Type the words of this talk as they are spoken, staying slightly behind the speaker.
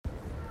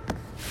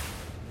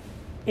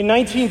In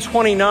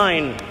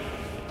 1929,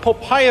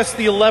 Pope Pius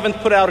XI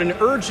put out an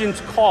urgent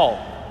call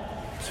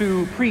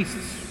to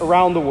priests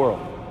around the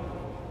world.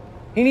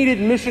 He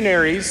needed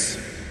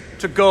missionaries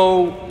to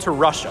go to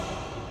Russia.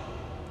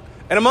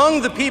 And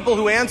among the people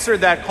who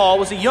answered that call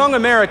was a young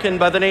American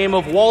by the name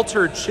of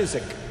Walter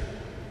Chiswick.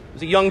 He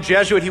was a young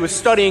Jesuit. He was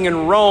studying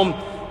in Rome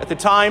at the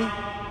time.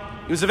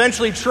 He was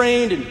eventually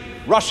trained in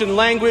Russian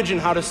language and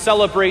how to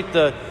celebrate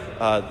the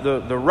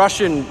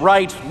Russian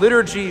Rite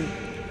liturgy.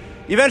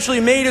 He eventually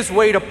made his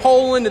way to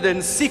Poland and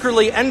then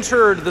secretly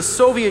entered the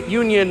Soviet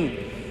Union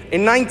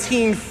in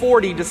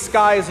 1940,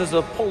 disguised as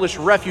a Polish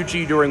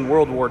refugee during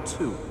World War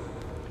II.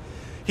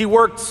 He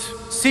worked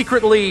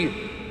secretly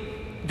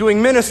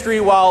doing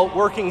ministry while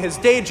working his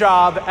day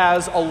job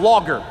as a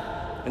logger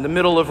in the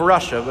middle of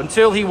Russia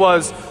until he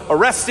was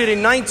arrested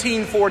in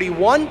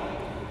 1941,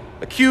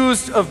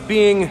 accused of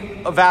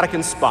being a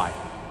Vatican spy.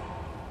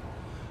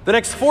 The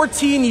next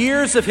 14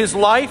 years of his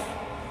life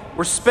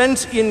were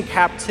spent in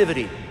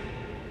captivity.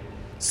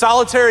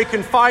 Solitary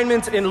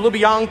confinement in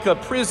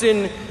Lubyanka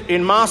prison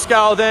in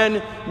Moscow,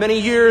 then many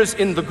years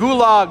in the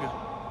Gulag,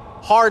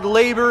 hard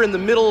labor in the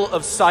middle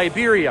of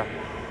Siberia.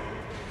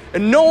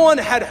 And no one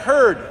had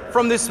heard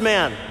from this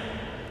man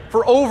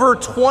for over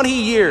 20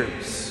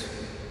 years.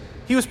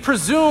 He was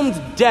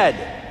presumed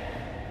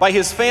dead by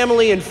his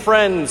family and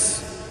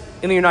friends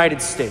in the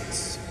United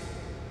States.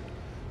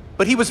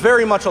 But he was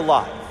very much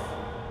alive.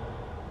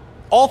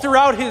 All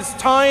throughout his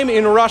time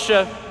in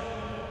Russia,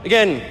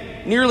 again,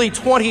 nearly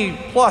 20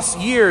 plus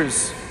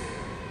years,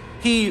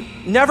 he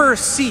never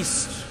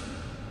ceased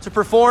to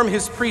perform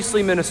his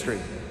priestly ministry,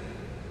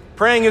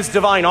 praying his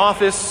divine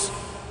office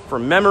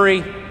from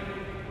memory,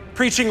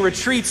 preaching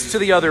retreats to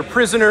the other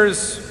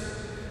prisoners,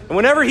 and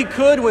whenever he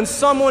could, when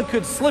someone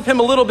could slip him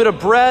a little bit of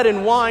bread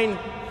and wine,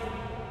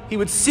 he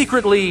would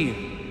secretly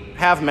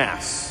have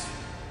Mass.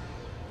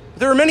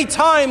 There were many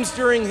times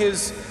during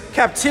his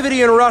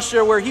captivity in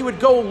Russia where he would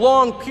go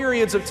long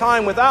periods of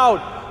time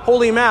without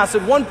Holy Mass.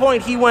 At one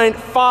point, he went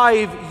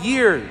 5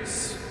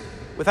 years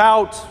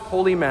without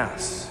Holy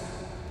Mass.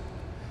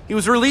 He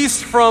was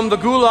released from the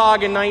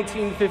Gulag in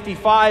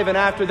 1955, and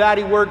after that,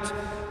 he worked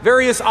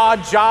various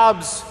odd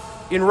jobs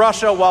in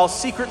Russia while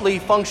secretly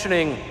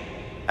functioning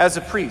as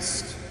a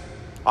priest,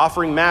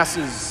 offering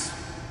masses,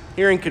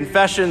 hearing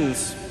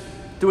confessions,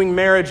 doing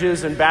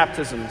marriages and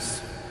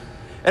baptisms.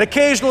 And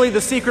occasionally, the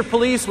secret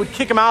police would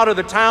kick him out of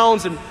the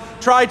towns and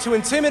try to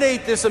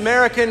intimidate this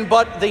American,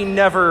 but they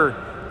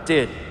never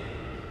did.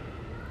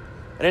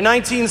 And in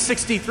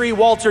 1963,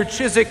 Walter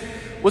Chiswick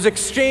was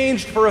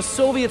exchanged for a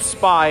Soviet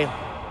spy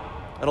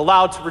and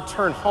allowed to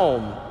return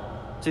home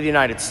to the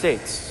United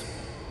States.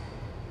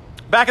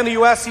 Back in the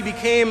U.S., he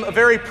became a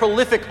very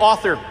prolific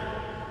author,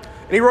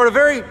 and he wrote a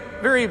very,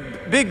 very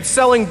big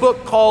selling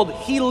book called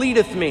He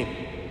Leadeth Me.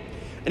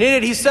 And in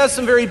it, he says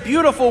some very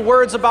beautiful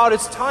words about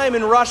his time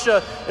in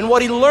Russia and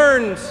what he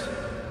learned,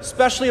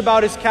 especially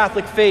about his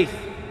Catholic faith.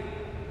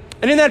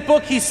 And in that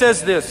book, he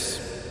says this: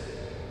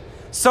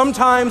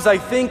 "Sometimes I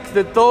think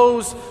that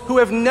those who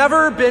have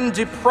never been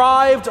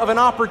deprived of an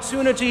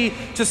opportunity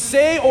to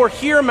say or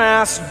hear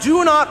Mass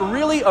do not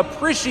really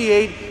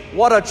appreciate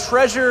what a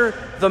treasure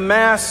the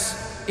Mass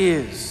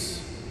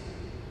is."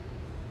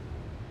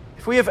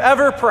 If we have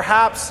ever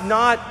perhaps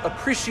not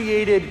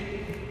appreciated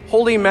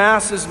Holy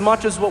Mass as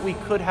much as what we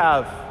could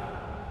have,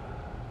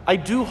 I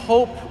do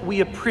hope we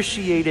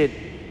appreciate it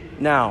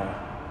now.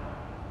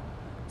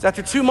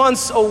 After 2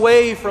 months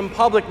away from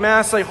public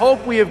Mass, I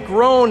hope we have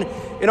grown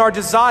in our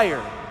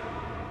desire,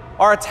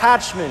 our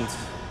attachment,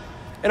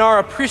 and our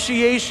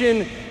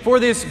appreciation for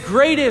this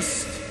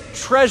greatest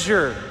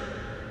treasure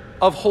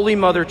of Holy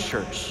Mother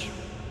Church.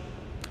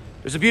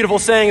 There's a beautiful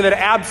saying that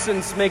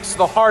absence makes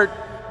the heart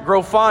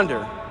grow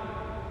fonder.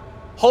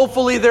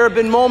 Hopefully there have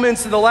been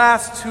moments in the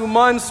last 2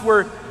 months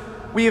where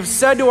we have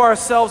said to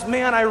ourselves,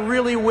 man, I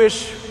really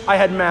wish I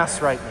had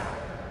Mass right now.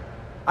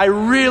 I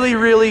really,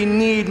 really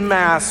need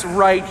Mass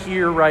right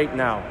here, right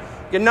now.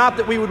 And not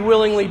that we would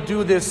willingly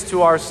do this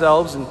to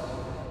ourselves, and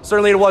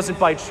certainly it wasn't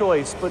by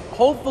choice, but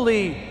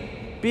hopefully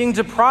being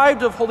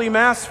deprived of Holy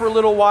Mass for a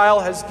little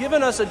while has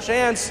given us a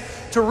chance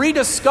to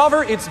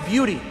rediscover its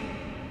beauty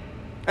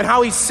and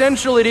how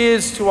essential it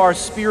is to our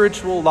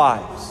spiritual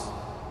lives.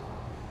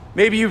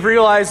 Maybe you've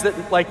realized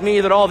that, like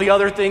me, that all the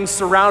other things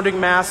surrounding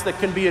Mass that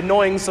can be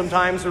annoying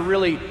sometimes are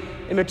really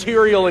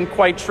immaterial and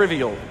quite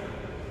trivial.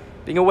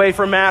 Being away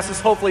from Mass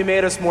has hopefully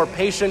made us more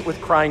patient with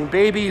crying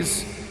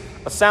babies,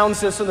 a sound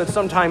system that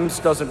sometimes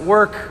doesn't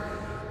work,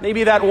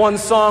 maybe that one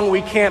song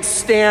we can't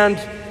stand,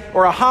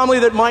 or a homily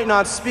that might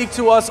not speak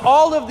to us.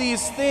 All of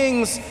these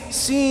things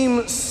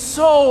seem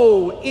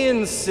so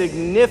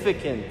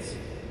insignificant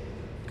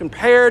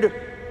compared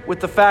with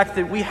the fact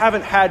that we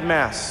haven't had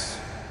Mass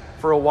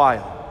for a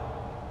while,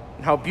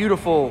 and how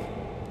beautiful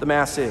the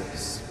Mass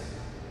is.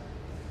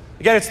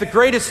 Again, it's the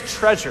greatest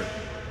treasure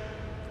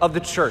of the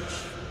church,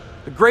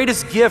 the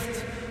greatest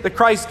gift that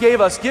Christ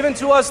gave us, given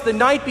to us the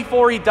night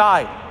before he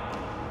died,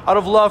 out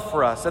of love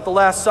for us at the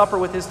Last Supper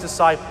with his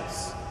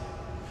disciples.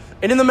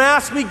 And in the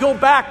Mass, we go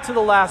back to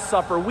the Last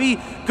Supper. We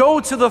go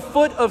to the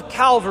foot of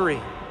Calvary.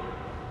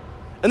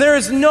 And there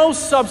is no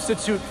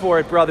substitute for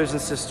it, brothers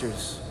and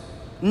sisters.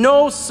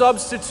 No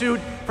substitute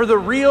for the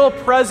real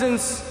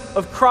presence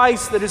of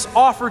Christ that is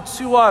offered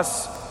to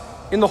us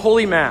in the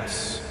Holy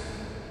Mass.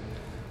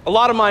 A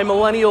lot of my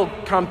millennial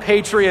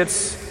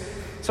compatriots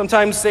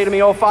sometimes say to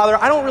me, "Oh, Father,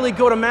 I don't really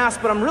go to Mass,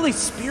 but I'm really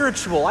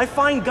spiritual. I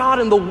find God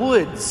in the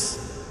woods."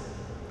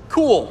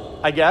 Cool,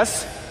 I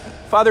guess.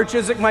 Father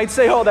Chiswick might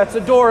say, "Oh, that's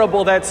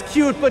adorable, that's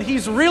cute," but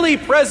he's really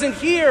present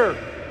here.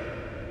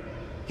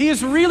 He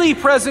is really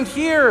present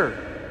here.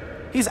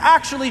 He's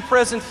actually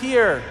present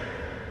here.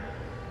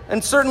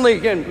 And certainly,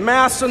 again,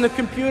 Mass on the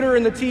computer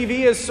and the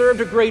TV has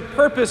served a great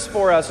purpose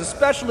for us,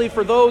 especially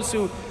for those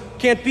who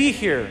can't be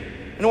here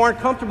and who aren't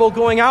comfortable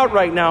going out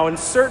right now. And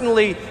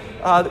certainly,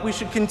 we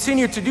should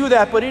continue to do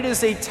that, but it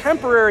is a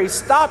temporary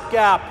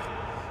stopgap,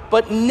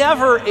 but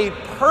never a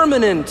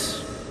permanent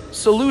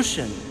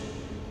solution.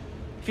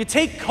 If you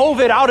take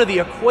COVID out of the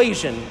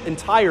equation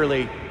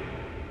entirely,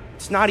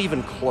 it's not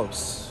even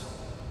close.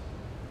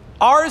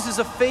 Ours is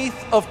a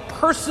faith of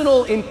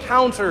personal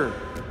encounter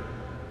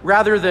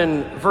rather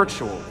than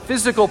virtual,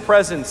 physical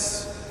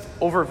presence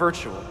over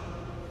virtual.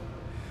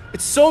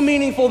 It's so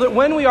meaningful that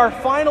when we are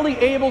finally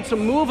able to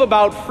move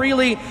about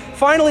freely,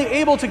 finally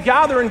able to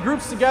gather in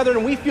groups together,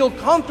 and we feel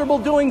comfortable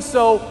doing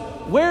so,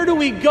 where do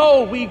we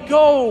go? We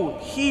go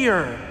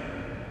here.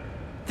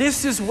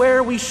 This is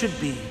where we should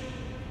be.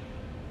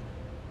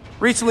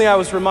 Recently, I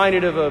was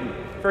reminded of a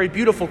very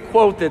beautiful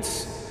quote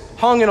that's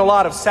hung in a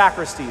lot of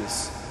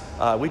sacristies.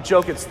 We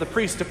joke it's the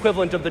priest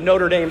equivalent of the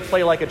Notre Dame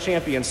 "Play Like a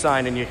Champion"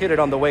 sign, and you hit it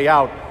on the way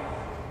out.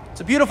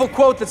 It's a beautiful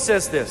quote that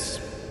says this: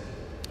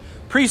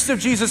 "Priests of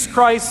Jesus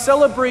Christ,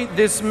 celebrate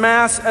this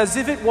Mass as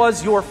if it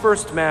was your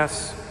first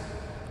Mass,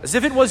 as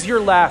if it was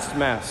your last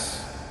Mass,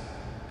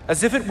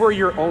 as if it were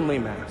your only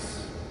Mass."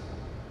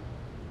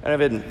 And I've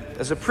been,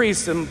 as a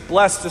priest, I'm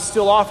blessed to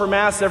still offer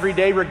Mass every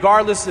day,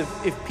 regardless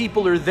if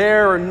people are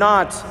there or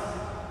not.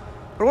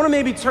 But I want to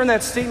maybe turn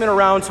that statement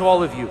around to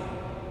all of you.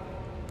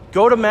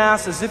 Go to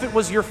Mass as if it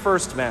was your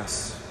first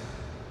Mass,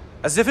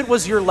 as if it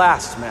was your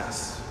last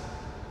Mass,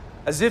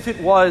 as if it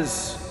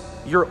was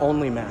your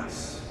only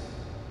Mass.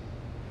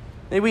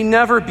 May we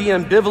never be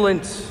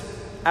ambivalent,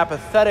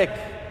 apathetic,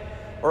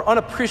 or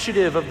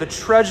unappreciative of the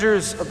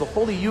treasures of the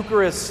Holy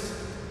Eucharist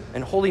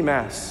and Holy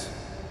Mass.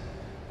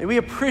 May we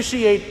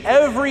appreciate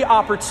every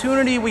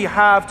opportunity we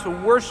have to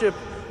worship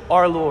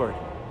our Lord.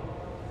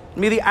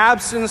 May the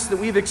absence that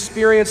we've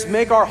experienced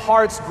make our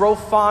hearts grow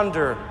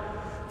fonder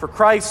for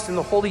Christ in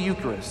the Holy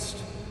Eucharist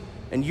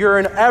and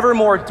yearn ever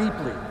more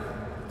deeply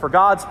for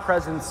God's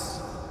presence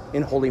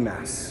in Holy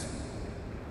Mass.